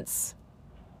 months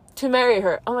to marry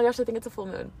her. Oh my gosh, I think it's a full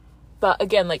moon. But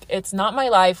again, like, it's not my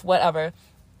life, whatever.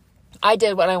 I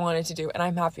did what I wanted to do, and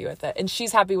I'm happy with it. And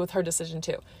she's happy with her decision,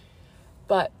 too.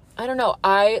 But, I don't know.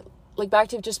 Back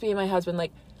to just being my husband,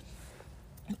 like,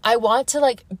 I want to,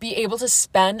 like, be able to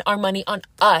spend our money on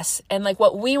us and, like,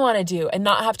 what we want to do and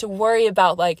not have to worry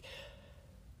about,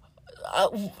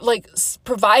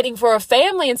 providing for a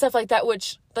family and stuff like that,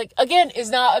 which, like, again, is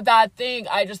not a bad thing.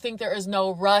 I just think there is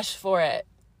no rush for it.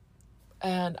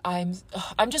 And I'm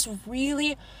just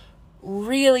really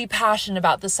passionate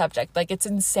about the subject. Like, it's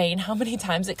insane how many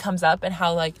times it comes up and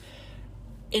how like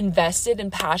invested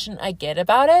and passionate I get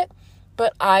about it.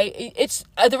 But it's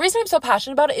the reason I'm so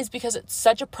passionate about it is because it's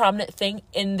such a prominent thing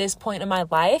in this point in my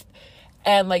life,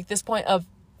 and like this point of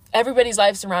everybody's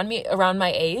lives around me, around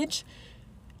my age.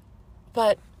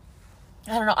 But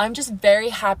I don't know, I'm just very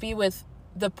happy with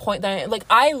the point that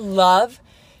I love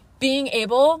being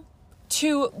able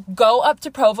to go up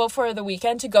to Provo for the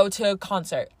weekend to go to a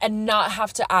concert and not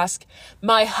have to ask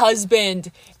my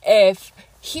husband if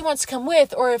he wants to come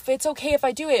with, or if it's okay if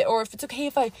I do it, or if it's okay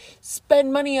if I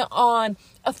spend money on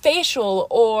a facial,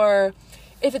 or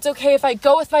if it's okay if I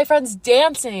go with my friends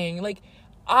dancing. Like,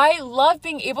 I love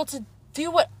being able to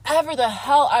do whatever the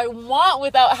hell I want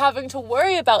without having to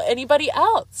worry about anybody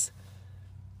else.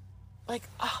 Like,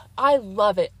 I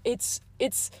love it. It's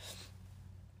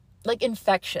like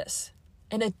infectious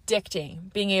and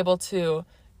addicting. Being able to,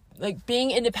 like,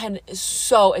 being independent is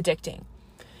so addicting.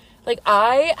 Like,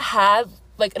 I had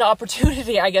like an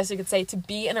opportunity, I guess you could say, to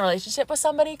be in a relationship with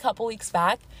somebody a couple weeks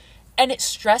back, and it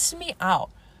stressed me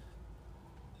out.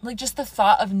 Like, just the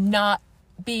thought of not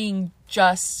being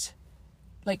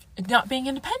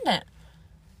independent.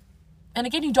 And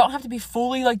again, you don't have to be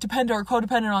fully like dependent or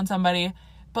codependent on somebody,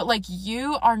 but like,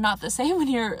 you are not the same when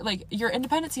you're like, your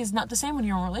independency is not the same when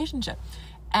you're in a relationship.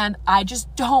 And I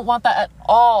just don't want that at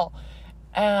all.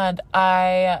 And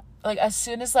I, like, as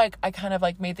soon as like I kind of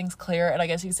like made things clear, and I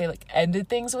guess you could say like ended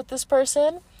things with this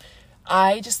person,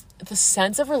 the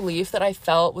sense of relief that I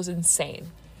felt was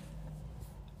insane.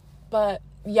 But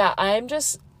yeah, I'm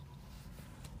just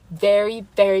very,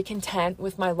 very content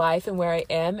with my life and where I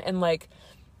am. And like,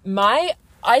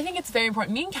 I think it's very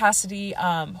important. Me and Cassidy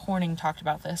Horning talked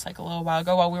about this like a little while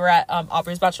ago while we were at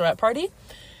Aubrey's bachelorette party.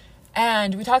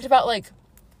 And we talked about like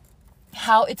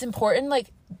how it's important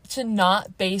like to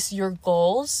not base your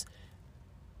goals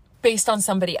based on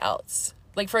somebody else.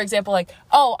 Like, for example, like,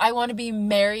 oh, I want to be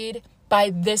married by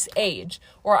this age,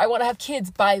 or I want to have kids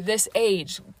by this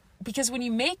age. Because when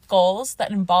you make goals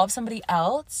that involve somebody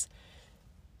else,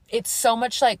 it's so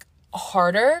much like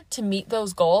harder to meet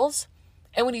those goals.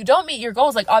 And when you don't meet your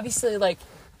goals, like, obviously like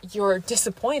you're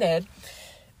disappointed,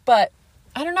 but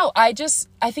I don't know. I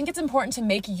think it's important to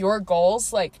make your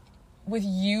goals like with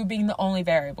you being the only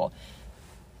variable.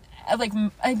 Like,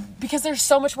 because they're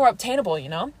so much more obtainable, you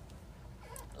know?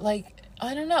 Like,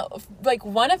 I don't know. Like,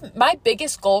 one of my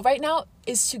biggest goal right now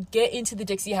is to get into the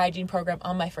Dixie Hygiene program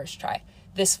on my first try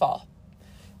this fall.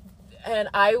 And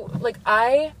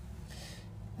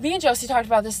me and Josie talked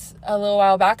about this a little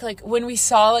while back. Like, when we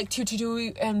saw like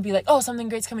 222 and be like, oh, something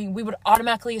great's coming, we would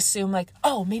automatically assume like,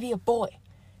 oh, maybe a boy.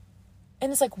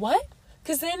 And it's like, what?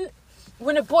 Because then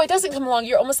when a boy doesn't come along,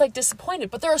 you're almost like disappointed.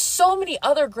 But there are so many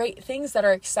other great things that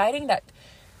are exciting that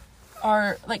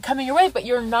are like coming your way, but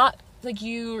you're not, like,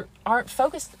 you aren't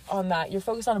focused on that. You're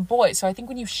focused on a boy. So I think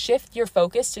when you shift your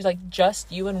focus to like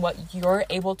just you and what you're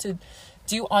able to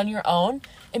do on your own,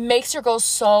 it makes your goals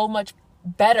so much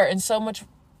better and so much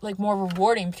like more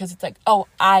rewarding, because it's like, oh,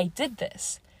 I did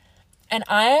this. And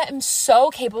I am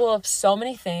so capable of so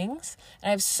many things, and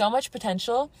I have so much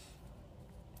potential.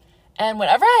 And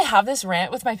whenever I have this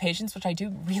rant with my patients, which I do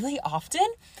really often,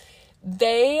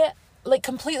 they like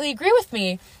completely agree with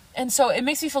me. And so it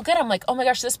makes me feel good. I'm like, oh my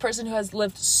gosh, this person who has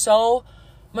lived so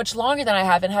much longer than I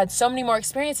have and had so many more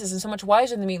experiences and so much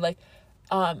wiser than me, like,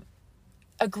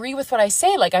 agree with what I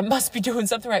say. Like, I must be doing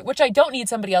something right, which I don't need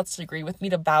somebody else to agree with me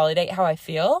to validate how I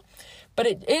feel. But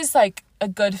it is like a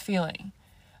good feeling.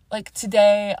 Like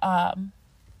today,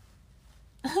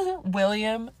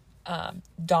 William,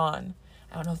 Dawn,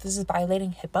 I don't know if this is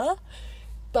violating HIPAA,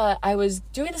 but I was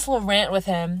doing this little rant with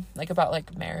him, like, about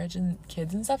like marriage and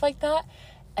kids and stuff like that.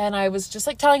 And I was just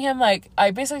like telling him, like,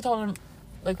 I basically told him,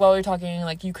 like, while we were talking,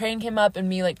 like, Ukraine came up and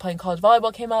me like playing college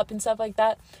volleyball came up and stuff like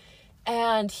that.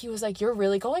 And he was like, you're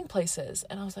really going places.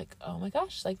 And I was like, oh my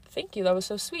gosh, like, thank you. That was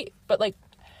so sweet. But like,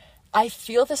 I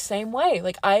feel the same way.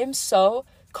 Like, I am so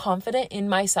confident in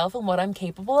myself and what I'm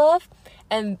capable of.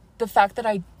 And the fact that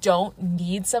I don't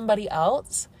need somebody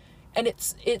else. And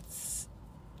it's,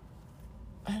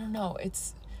 I don't know,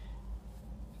 it's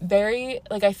very,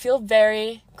 like, I feel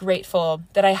very grateful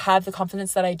that I have the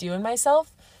confidence that I do in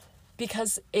myself,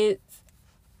 because it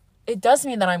does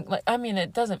mean that I'm like,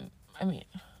 it doesn't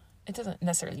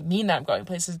necessarily mean that I'm going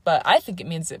places, but I think it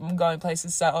means that I'm going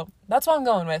places. So that's what I'm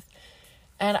going with.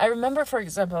 And I remember, for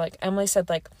example, like Emily said,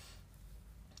 like,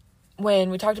 when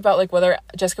we talked about like whether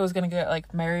Jessica was going to get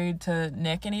like married to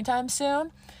Nick anytime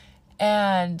soon.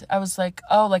 And I was like,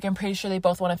 oh, like, I'm pretty sure they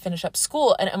both want to finish up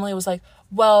school. And Emily was like,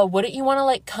 well, wouldn't you want to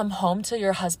like come home to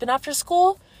your husband after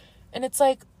school? And it's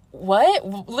like, what?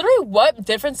 Literally, what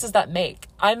difference does that make?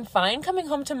 I'm fine coming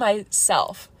home to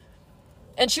myself.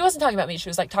 and she wasn't talking about me, she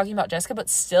was like talking about Jessica, but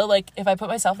still, like, if I put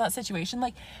myself in that situation,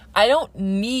 like, I don't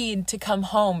need to come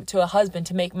home to a husband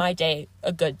to make my day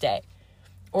a good day,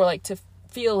 or like to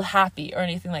feel happy or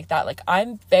anything like that. Like,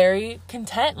 I'm very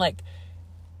content. Like,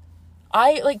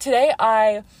 today,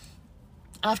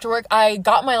 after work, I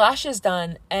got my lashes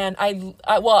done, and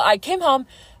I came home,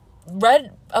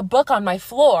 read a book on my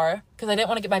floor, because I didn't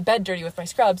want to get my bed dirty with my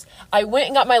scrubs. I went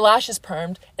and got my lashes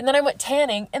permed, and then I went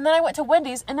tanning, and then I went to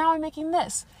Wendy's, and now I'm making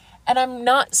this. And I'm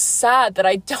not sad that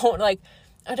I don't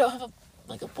have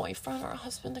a boyfriend or a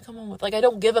husband to come home with. Like, I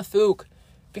don't give a fook,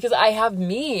 because I have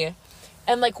me.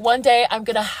 And, like, one day I'm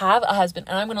going to have a husband,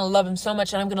 and I'm going to love him so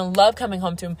much, and I'm going to love coming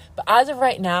home to him. But as of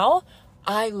right now,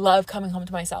 I love coming home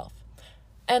to myself.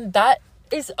 And that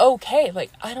is okay. Like,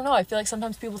 I don't know. I feel like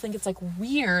sometimes people think it's, like,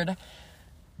 weird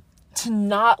to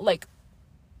not, like,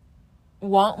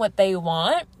 want what they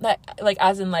want. That, like,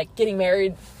 as in, like, getting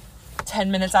married 10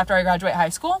 minutes after I graduate high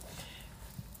school.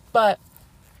 But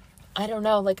I don't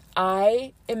know. Like,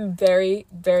 I am very,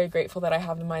 very grateful that I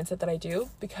have the mindset that I do,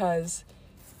 because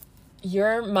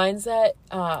your mindset,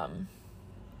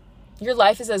 your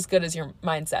life is as good as your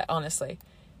mindset, honestly.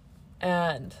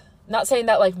 And not saying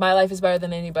that, like, my life is better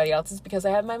than anybody else's because I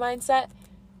have my mindset.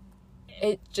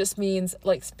 It just means,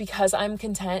 like, because I'm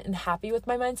content and happy with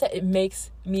my mindset, it makes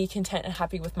me content and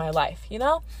happy with my life, you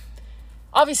know?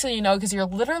 Obviously, you know, because you're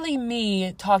literally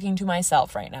me talking to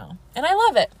myself right now. And I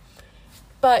love it.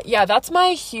 But yeah, that's my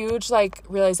huge, like,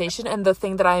 realization and the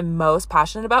thing that I'm most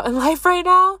passionate about in life right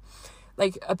now,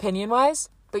 like, opinion-wise.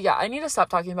 But yeah, I need to stop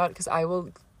talking about it because I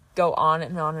will go on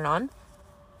and on and on.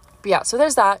 But yeah, so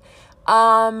there's that.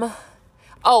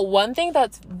 One thing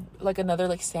that's, like, another,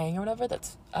 like, saying or whatever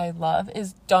that's I love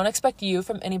is don't expect you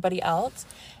from anybody else.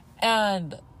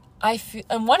 And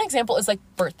and one example is, like,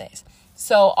 birthdays.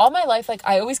 So all my life, like,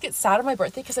 I always get sad on my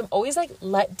birthday because I'm always, like,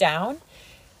 let down.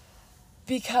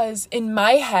 Because in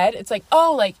my head, it's like,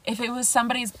 oh, like, if it was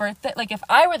somebody's birthday, like, if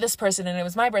I were this person and it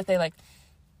was my birthday, like,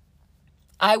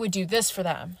 I would do this for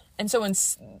them. And so when,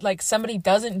 like, somebody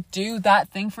doesn't do that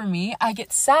thing for me, I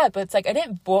get sad. But it's like, I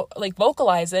didn't,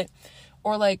 vocalize it.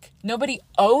 Or, like, nobody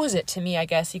owes it to me, I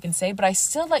guess you can say. But I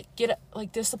still, like, get,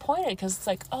 like, disappointed. Because it's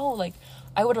like, oh, like,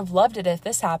 I would have loved it if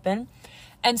this happened.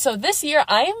 And so this year,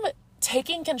 I'm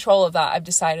taking control of that, I've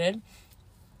decided.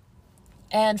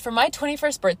 And for my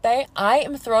 21st birthday, I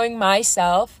am throwing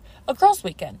myself a girls'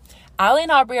 weekend. Allie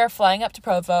and Aubrey are flying up to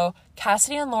Provo.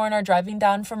 Cassidy and Lauren are driving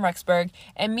down from Rexburg.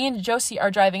 And me and Josie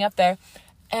are driving up there.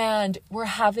 And we're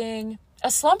having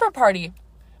a slumber party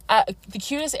at the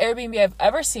cutest Airbnb I've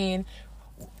ever seen.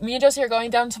 Me and Josie are going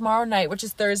down tomorrow night, which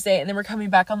is Thursday. And then we're coming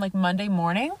back on, like, Monday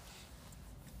morning.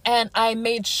 And I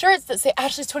made shirts that say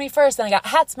Ashley's 21st. And I got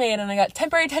hats made. And I got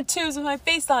temporary tattoos with my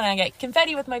face on it. I got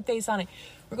confetti with my face on it.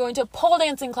 We're going to a pole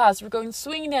dancing class. We're going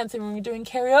swing dancing. We're doing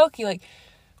karaoke. Like,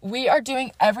 we are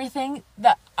doing everything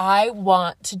that I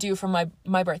want to do for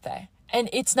my birthday. And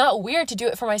it's not weird to do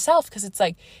it for myself because it's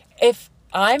like, if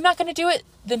I'm not going to do it,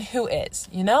 then who is,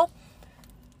 you know?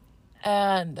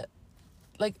 And,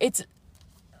 like, it's,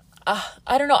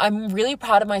 I don't know. I'm really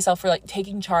proud of myself for, like,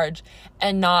 taking charge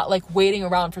and not, like, waiting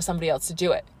around for somebody else to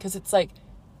do it. Because it's like,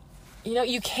 you know,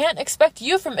 you can't expect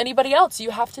you from anybody else. You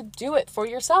have to do it for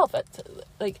yourself.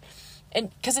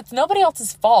 And because it's nobody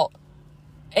else's fault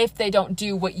if they don't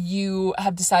do what you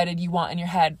have decided you want in your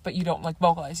head, but you don't, like,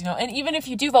 vocalize, you know? And even if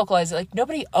you do vocalize it, like,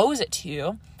 nobody owes it to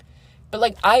you. But,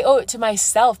 like, I owe it to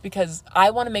myself because I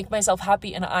want to make myself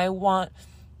happy and I don't want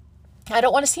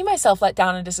to see myself let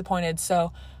down and disappointed.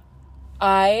 So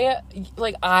I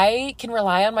can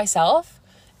rely on myself.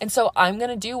 And so I'm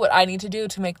going to do what I need to do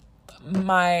to make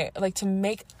my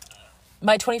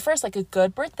 21st, like, a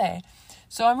good birthday.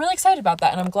 So I'm really excited about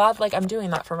that. And I'm glad, like, I'm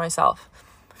doing that for myself.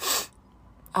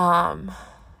 I'm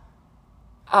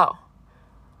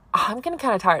getting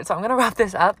kind of tired, so I'm going to wrap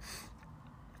this up.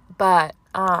 But,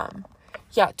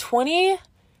 yeah, 20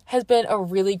 has been a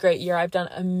really great year. I've done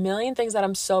a million things that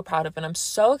I'm so proud of, and I'm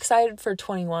so excited for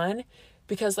 21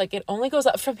 because, like, it only goes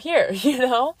up from here, you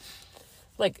know?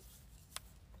 Like,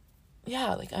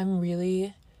 yeah, like, I'm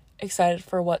really excited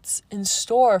for what's in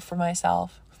store for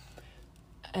myself.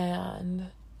 And,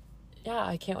 yeah,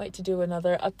 I can't wait to do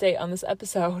another update on this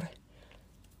episode.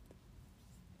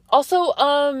 Also,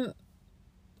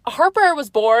 Harper was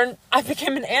born. I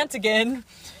became an aunt again.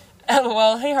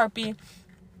 LOL. Hey, Harpy.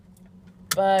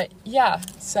 But, yeah,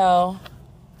 so,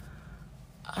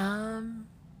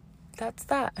 that's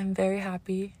that. I'm very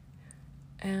happy,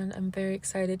 and I'm very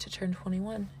excited to turn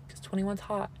 21, because 21's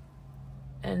hot,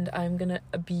 and I'm gonna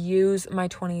abuse my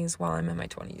 20s while I'm in my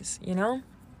 20s, you know?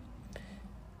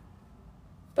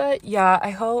 But, yeah, I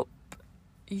hope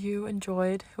you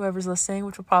enjoyed, whoever's listening,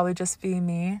 which will probably just be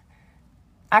me.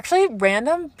 Actually,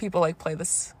 random people like play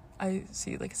this. I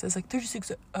see, like, it says, like,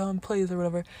 36 plays or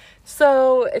whatever.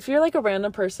 So, if you're, like, a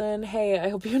random person, hey, I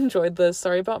hope you enjoyed this.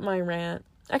 Sorry about my rant.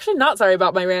 Actually, not sorry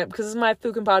about my rant, because this is my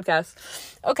fucking podcast.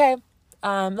 Okay,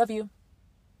 love you.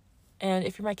 And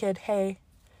if you're my kid, hey,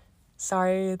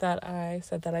 sorry that I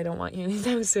said that I don't want you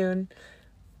anytime soon.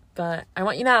 But I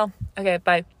want you now. Okay,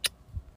 bye.